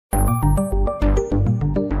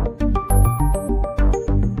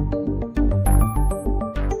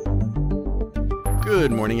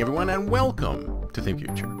Good morning, everyone, and welcome to Think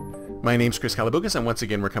Future. My name's Chris Calabucas, and once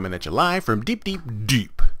again, we're coming at you live from deep in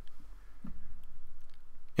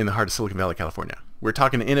the heart of Silicon Valley, California. We're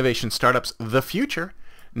talking to innovation startups, the future,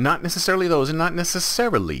 not necessarily those, and not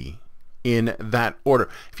necessarily in that order.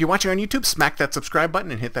 If you're watching on YouTube, smack that subscribe button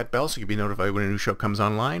and hit that bell so you'll be notified when a new show comes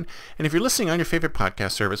online. And if you're listening on your favorite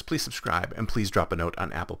podcast service, please subscribe and please drop a note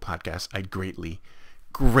on Apple Podcasts. I'd greatly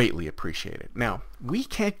appreciate it. Now, we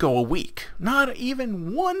can't go a week, not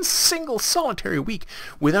even one single solitary week,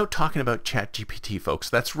 without talking about ChatGPT, folks.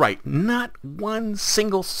 That's right, not one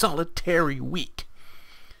single solitary week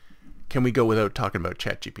can we go without talking about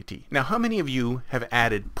ChatGPT. Now, how many of you have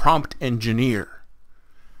added prompt engineer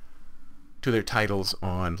to their titles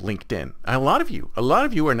on LinkedIn? A lot of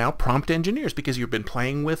you are now prompt engineers because you've been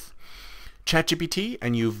playing with ChatGPT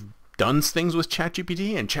and you've done things with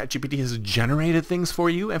ChatGPT, and ChatGPT has generated things for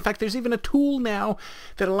you. In fact, there's even a tool now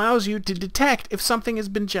that allows you to detect if something has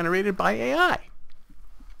been generated by AI,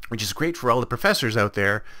 which is great for all the professors out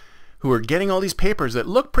there who are getting all these papers that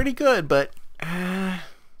look pretty good, but are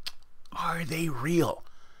they real?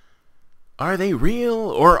 Are they real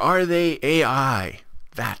or are they AI?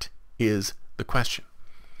 That is the question.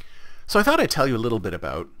 So I thought I'd tell you a little bit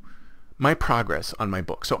about my progress on my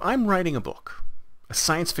book. So I'm writing a book, a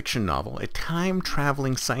science fiction novel, a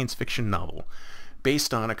time-traveling science fiction novel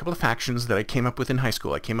based on a couple of factions that I came up with in high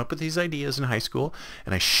school. I came up with these ideas in high school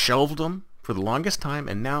and I shelved them for the longest time,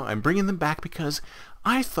 and now I'm bringing them back because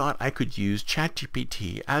I thought I could use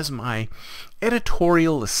ChatGPT as my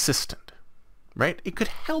editorial assistant, right? It could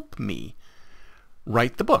help me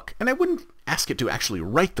write the book. And I wouldn't ask it to actually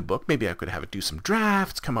write the book. Maybe I could have it do some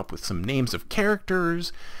drafts, come up with some names of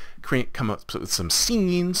characters, come up with some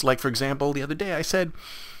scenes. Like, for example, the other day I said,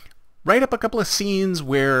 write up a couple of scenes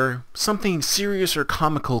where something serious or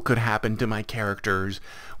comical could happen to my characters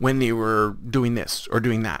when they were doing this or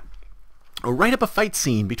doing that. Or write up a fight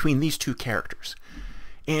scene between these two characters.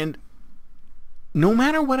 And no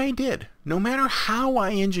matter what I did, no matter how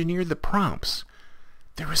I engineered the prompts,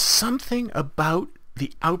 there was something about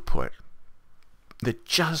the output that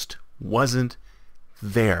just wasn't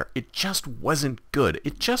there. It just wasn't good.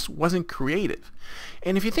 It just wasn't creative.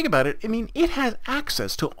 And if you think about it, I mean, it has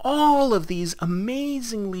access to all of these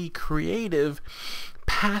amazingly creative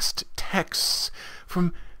past texts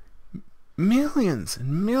from millions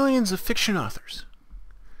and millions of fiction authors.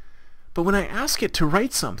 But when I ask it to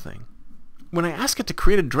write something, when I ask it to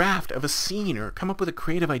create a draft of a scene or come up with a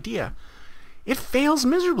creative idea, it fails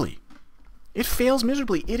miserably. It fails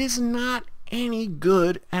miserably. It is not any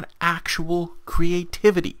good at actual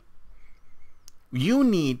creativity. You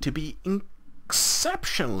need to be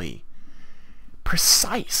exceptionally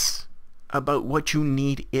precise about what you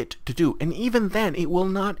need it to do. And even then, it will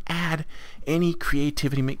not add any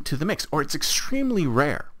creativity to the mix, or it's extremely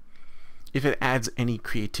rare if it adds any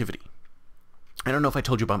creativity. I don't know if I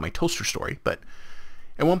told you about my toaster story, but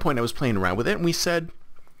at one point I was playing around with it and we said,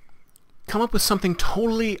 come up with something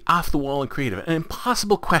totally off the wall and creative, an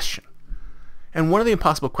impossible question. And one of the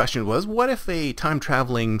impossible questions was, what if a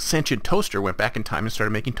time-traveling sentient toaster went back in time and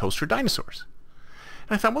started making toast for dinosaurs?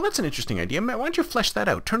 And I thought, well, that's an interesting idea. Why don't you flesh that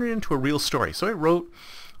out? Turn it into a real story. So I wrote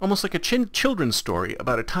almost like a children's story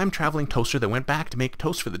about a time-traveling toaster that went back to make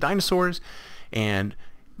toast for the dinosaurs. And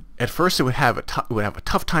at first it would have a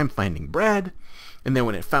tough time finding bread. And then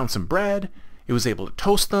when it found some bread, it was able to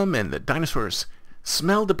toast them. And the dinosaurs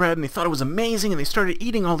smelled the bread and they thought it was amazing. And they started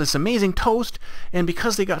eating all this amazing toast. And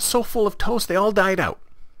because they got so full of toast, they all died out.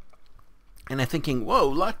 And I'm thinking, whoa,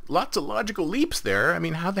 lots of logical leaps there. I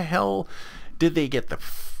mean, how the hell did they get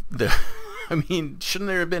the I mean, shouldn't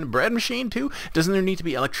there have been a bread machine too? Doesn't there need to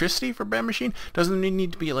be electricity for a bread machine? Doesn't there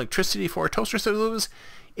need to be electricity for a toaster? So there was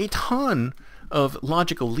a ton of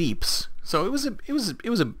logical leaps. So it was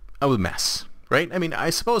a mess, right? I mean,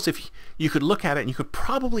 I suppose if you could look at it and you could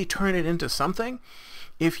probably turn it into something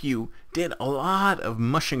if you did a lot of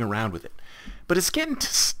mushing around with it. But it's getting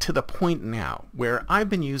to the point now where I've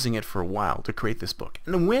been using it for a while to create this book.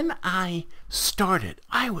 And when I started,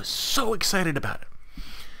 I was so excited about it.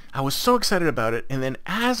 I was so excited about it, and then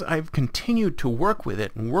as I've continued to work with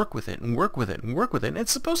it and work with it and work with it and work with it, and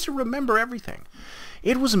it's supposed to remember everything,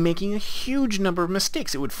 it was making a huge number of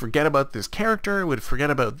mistakes. It would forget about this character, it would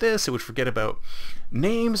forget about this, it would forget about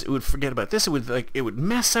names, it would forget about this, it would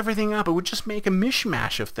mess everything up, it would just make a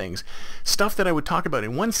mishmash of things. Stuff that I would talk about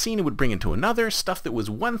in one scene, it would bring into another, stuff that was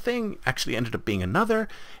one thing actually ended up being another,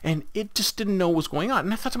 and it just didn't know what was going on.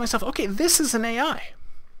 And I thought to myself, okay, this is an AI.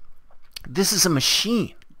 This is a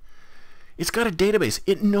machine. It's got a database.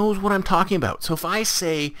 It knows what I'm talking about. So if I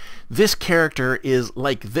say this character is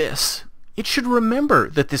like this, It should remember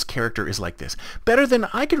that this character is like this, better than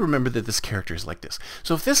I could remember that this character is like this.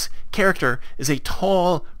 So if this character is a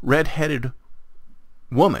tall, red-headed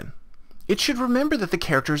woman, it should remember that the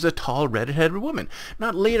character is a tall, red-headed woman,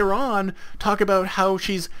 not later on talk about how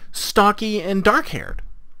she's stocky and dark-haired.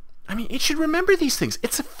 I mean, it should remember these things.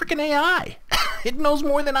 It's a freaking AI. It knows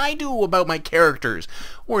more than I do about my characters,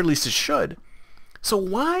 or at least it should. So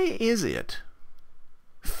why is it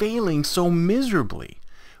failing so miserably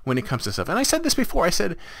when it comes to stuff? And I said this before. I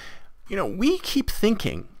said, you know, we keep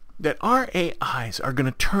thinking that our AIs are going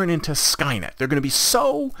to turn into Skynet. They're going to be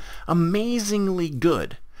so amazingly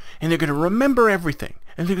good, and they're going to remember everything,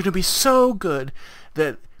 and they're going to be so good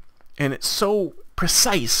that, and it's so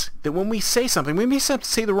precise that when we say something, we may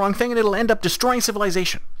say the wrong thing and it'll end up destroying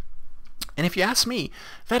civilization. And if you ask me,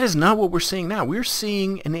 that is not what we're seeing now. We're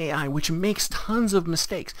seeing an AI which makes tons of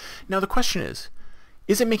mistakes. Now the question is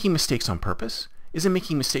it making mistakes on purpose? Is it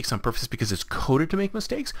making mistakes on purpose because it's coded to make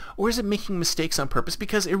mistakes? Or is it making mistakes on purpose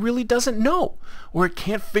because it really doesn't know, or it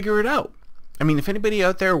can't figure it out? I mean, if anybody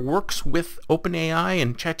out there works with OpenAI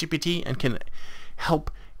and ChatGPT and can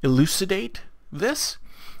help elucidate this,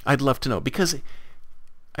 I'd love to know. Because,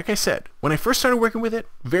 like I said, when I first started working with it,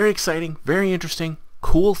 very exciting, very interesting,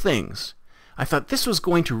 cool things. I thought this was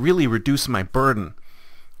going to really reduce my burden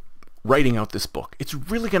writing out this book. It's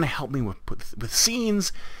really going to help me with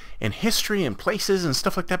scenes and history and places and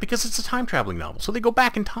stuff like that, because it's a time traveling novel. So they go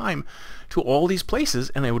back in time to all these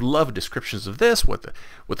places, and I would love descriptions of this, what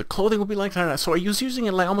the clothing would be like. So I was using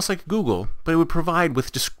it almost like Google, but it would provide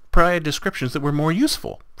descriptions that were more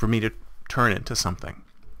useful for me to turn into something.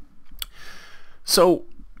 So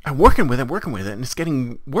I'm working with it, and it's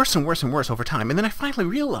getting worse and worse and worse over time. And then I finally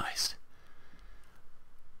realized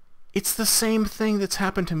it's the same thing that's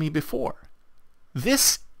happened to me before.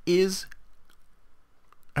 This is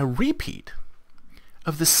a repeat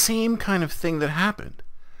of the same kind of thing that happened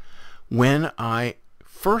when I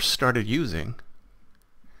first started using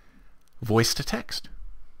voice-to-text.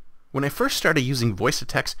 When I first started using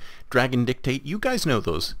voice-to-text, drag and dictate, you guys know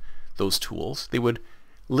those tools. They would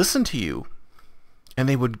listen to you, and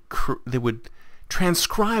they would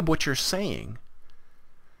transcribe what you're saying.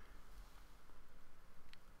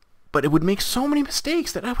 But it would make so many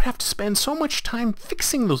mistakes that I would have to spend so much time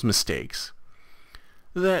fixing those mistakes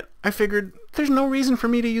that I figured there's no reason for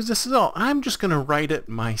me to use this at all. I'm just going to write it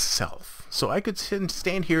myself. So I could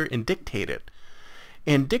stand here and dictate it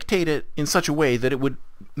in such a way that it would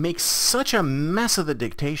make such a mess of the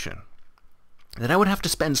dictation that I would have to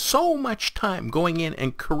spend so much time going in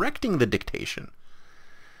and correcting the dictation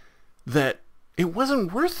that it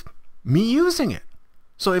wasn't worth me using it.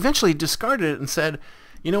 So I eventually discarded it and said,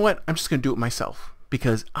 you know what, I'm just going to do it myself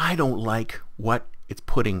because I don't like what it's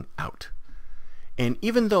putting out. And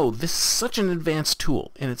even though this is such an advanced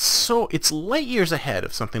tool, and it's light years ahead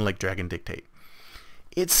of something like Drag and Dictate,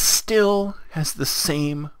 it still has the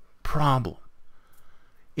same problem.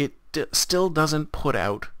 It still doesn't put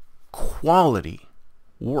out quality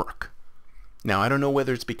work. Now, I don't know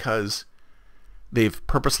whether it's because they've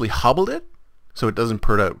purposely hobbled it so it doesn't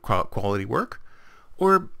put out quality work,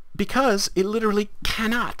 or because it literally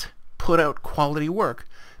cannot put out quality work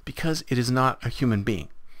because it is not a human being.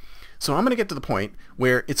 So I'm going to get to the point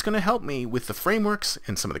where it's going to help me with the frameworks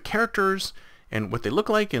and some of the characters and what they look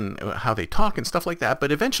like and how they talk and stuff like that.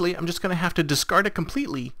 But eventually I'm just going to have to discard it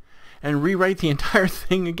completely and rewrite the entire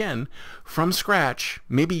thing again from scratch,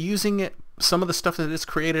 maybe using it, some of the stuff that it's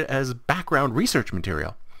created as background research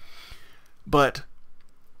material. But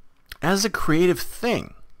as a creative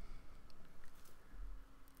thing,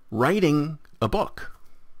 writing a book,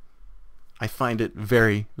 I find it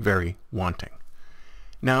very, very wanting.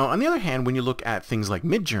 Now, on the other hand, when you look at things like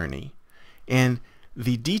Midjourney and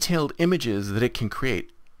the detailed images that it can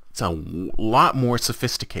create, it's a lot more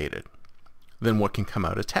sophisticated than what can come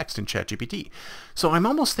out of text in ChatGPT. So I'm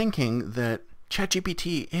almost thinking that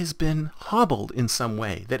ChatGPT has been hobbled in some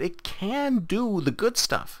way, that it can do the good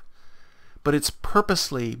stuff, but it's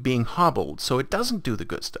purposely being hobbled so it doesn't do the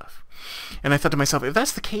good stuff. And I thought to myself, if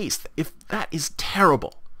that's the case, if that is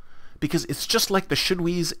terrible, because it's just like the should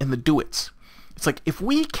we's and the do it's. It's like, if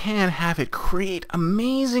we can have it create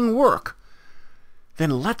amazing work,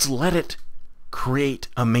 then let's let it create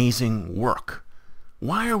amazing work.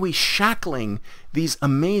 Why are we shackling these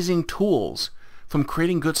amazing tools from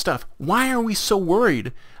creating good stuff? Why are we so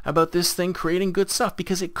worried about this thing creating good stuff?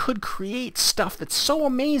 Because it could create stuff that's so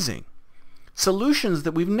amazing. Solutions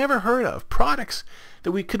that we've never heard of, products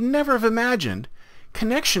that we could never have imagined,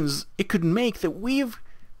 connections it could make that we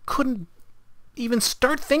couldn't even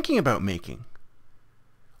start thinking about making.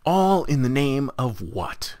 All in the name of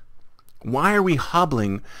what? Why are we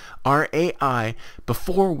hobbling our AI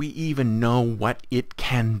before we even know what it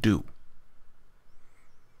can do?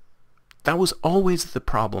 That was always the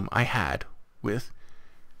problem I had with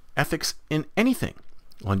ethics in anything.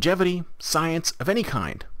 Longevity, science of any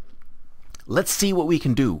kind. Let's see what we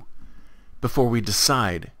can do before we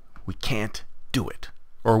decide we can't do it,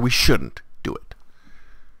 or we shouldn't do it.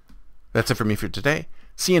 That's it for me for today.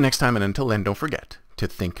 See you next time, and until then, don't forget to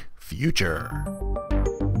think future.